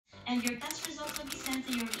and your test results will be sent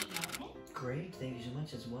to your email, okay? Great, thank you so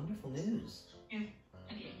much. It's wonderful news. Okay,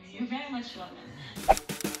 you're very much welcome.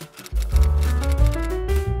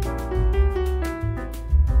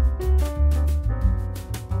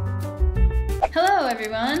 Hello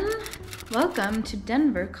everyone! Welcome to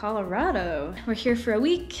Denver, Colorado. We're here for a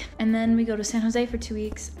week and then we go to San Jose for 2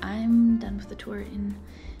 weeks. I'm done with the tour in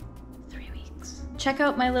 3 weeks. Check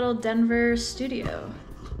out my little Denver studio.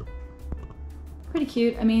 Pretty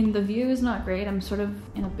cute. I mean, the view is not great. I'm sort of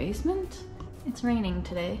in a basement. It's raining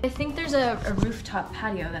today. I think there's a rooftop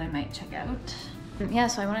patio that I might check out. Yeah,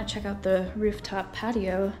 so I want to check out the rooftop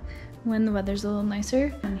patio when the weather's a little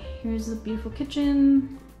nicer. And here's the beautiful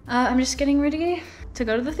kitchen. I'm just getting ready to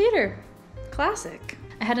go to the theater. Classic.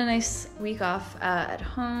 I had a nice week off at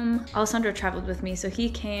home. Alessandro traveled with me, so he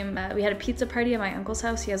came. We had a pizza party at my uncle's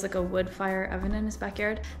house. He has like a wood fire oven in his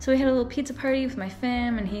backyard. So we had a little pizza party with my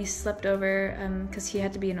fam, and he slept over because he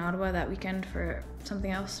had to be in Ottawa that weekend for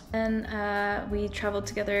something else. And we traveled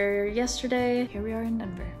together yesterday. Here we are in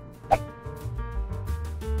Denver.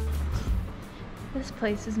 This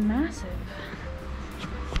place is massive.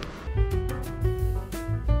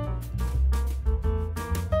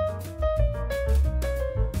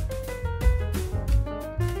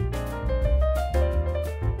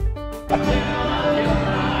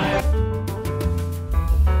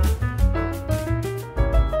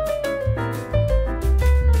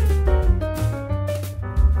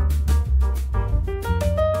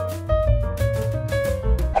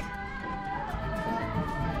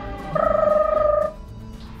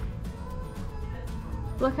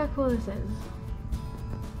 Look how cool this is.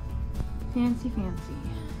 Fancy, fancy.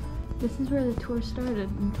 This is where the tour started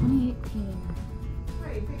in 2018.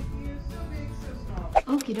 Great, thank you. So big, so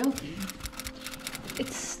small. Okie dokie.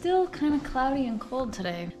 It's still kind of cloudy and cold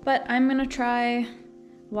today, but I'm gonna try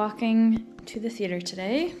walking to the theater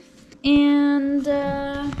today, and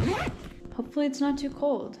hopefully it's not too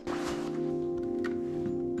cold.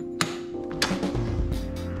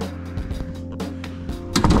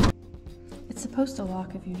 It's supposed to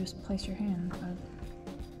lock if you just place your hand, but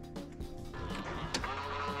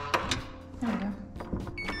there we go.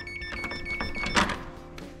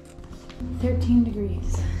 13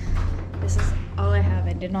 degrees. This is all I have.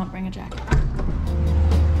 I did not bring a jacket.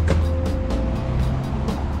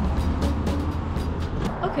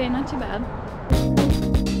 Okay, not too bad.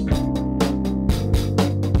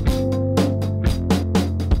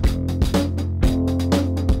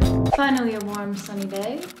 Finally a warm, sunny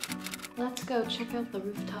day. Let's go check out the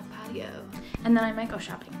rooftop patio. And then I might go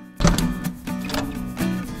shopping.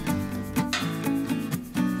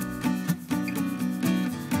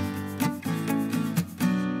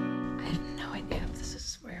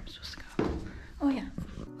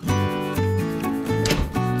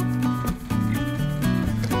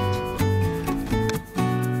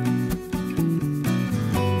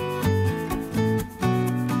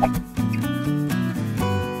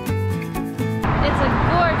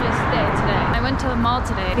 To the mall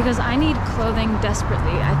today because I need clothing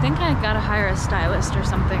desperately. I think I gotta hire a stylist or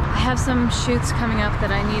something. I have some shoots coming up that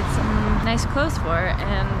I need some nice clothes for,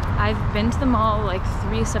 and I've been to the mall like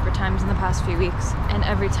 3 separate times in the past few weeks, and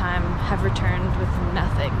every time have returned with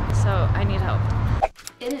nothing. So I need help.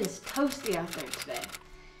 It is toasty out there today.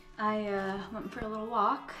 I went for a little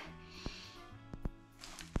walk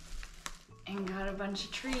and got a bunch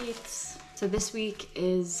of treats. So this week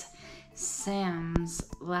is Sam's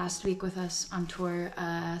last week with us on tour.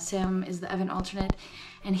 Sam is the Evan alternate,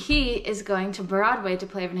 and he is going to Broadway to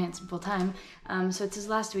play Evan Hansen full time. So it's his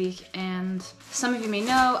last week, and some of you may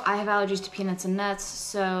know I have allergies to peanuts and nuts,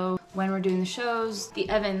 so when we're doing the shows, the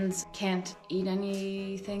Evans can't eat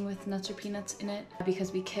anything with nuts or peanuts in it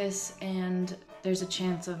because we kiss and there's a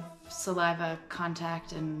chance of saliva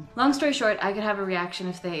contact, and long story short, I could have a reaction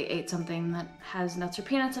if they ate something that has nuts or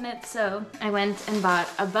peanuts in it. So I went and bought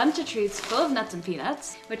a bunch of treats full of nuts and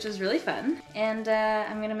peanuts, which was really fun, and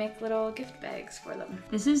I'm gonna make little gift bags for them.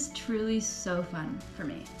 This is truly so fun for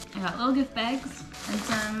me. I got little gift bags and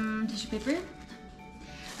some tissue paper.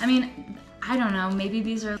 I mean, I don't know, maybe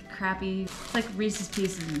these are crappy, like Reese's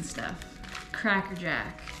Pieces and stuff. Cracker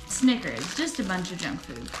Jack, Snickers, just a bunch of junk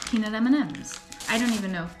food. Peanut M&Ms. I don't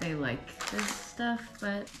even know if they like this stuff,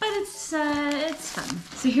 but it's fun.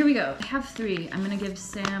 So here we go. I have 3. I'm gonna give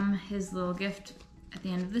Sam his little gift at the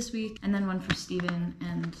end of this week, and then one for Steven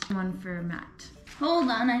and one for Matt. Hold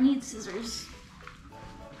on, I need scissors.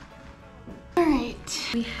 All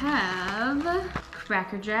right, we have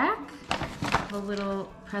Cracker Jack, a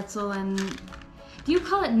little pretzel, and do you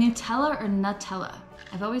call it Nutella or Nutella?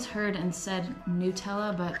 I've always heard and said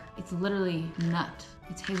Nutella, but it's literally nut.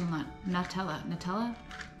 It's hazelnut. Nutella. Nutella?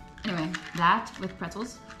 Anyway, that with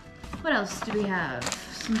pretzels. What else do we have?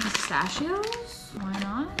 Some pistachios? Why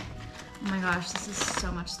not? Oh my gosh, this is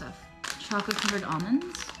so much stuff. Chocolate covered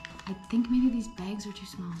almonds. I think maybe these bags are too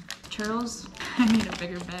small. Turtles. I need a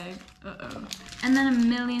bigger bag. Uh-oh. And then a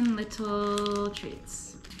million little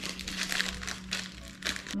treats.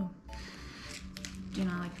 Ooh. Do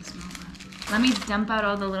not like the smell of that. Let me dump out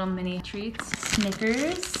all the little mini treats.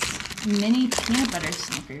 Snickers. Mini peanut butter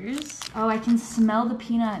Snickers. Oh, I can smell the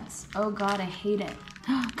peanuts. Oh God, I hate it.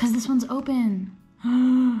 Cause this one's open.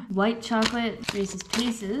 White chocolate Reese's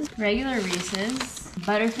Pieces. Regular Reese's.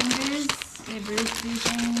 Butterfingers. They have Reese's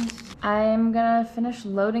things. I'm gonna finish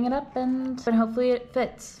loading it up and hopefully it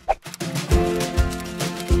fits.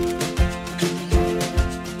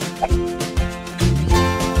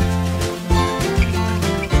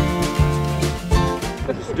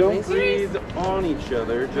 Just don't breathe on each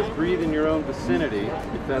other, just breathe in your own vicinity,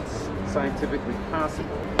 if that's scientifically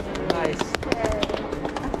possible. Nice.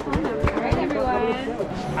 Alright, everyone.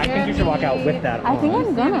 I think you should walk out with that on. I think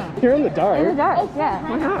I'm gonna. You're in the dark. In the dark, yeah.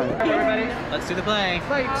 Why not? Everybody, let's do the play.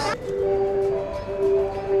 Fights.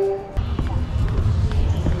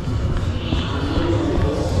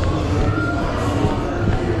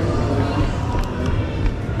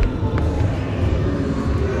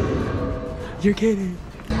 You're kidding.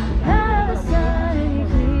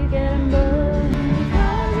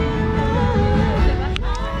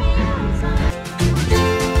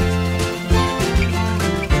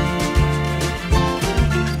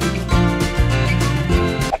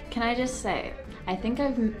 Can I just say, I think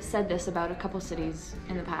I've said this about a couple cities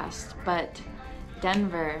in the past, but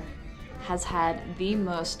Denver has had the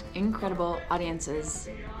most incredible audiences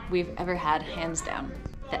we've ever had, hands down.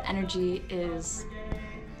 The energy is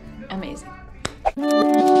amazing.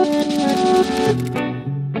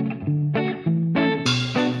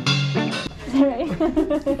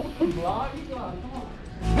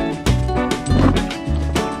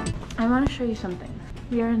 I want to show you something.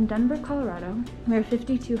 We are in Denver, Colorado. We are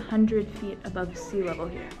 5,200 feet above sea level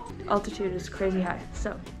here. Altitude is crazy high,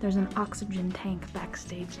 so there's an oxygen tank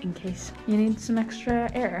backstage in case you need some extra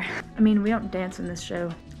air. I mean, we don't dance in this show.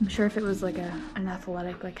 I'm sure if it was like an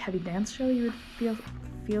athletic, like heavy dance show, you would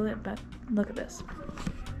feel it, but look at this.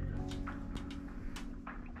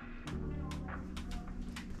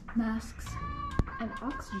 Masks and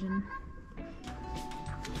oxygen.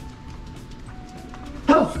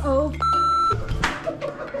 Oh!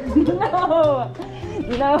 No!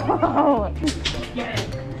 No!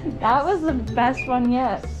 That was the best one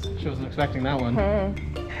yet. She wasn't expecting that one. Hey.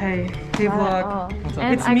 Hey vlog. What's up?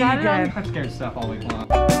 And It's I me got it on- again. I've scared Steph all week long.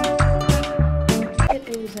 It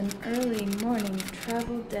is an early morning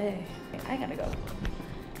travel day. I gotta go.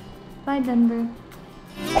 Bye, Denver.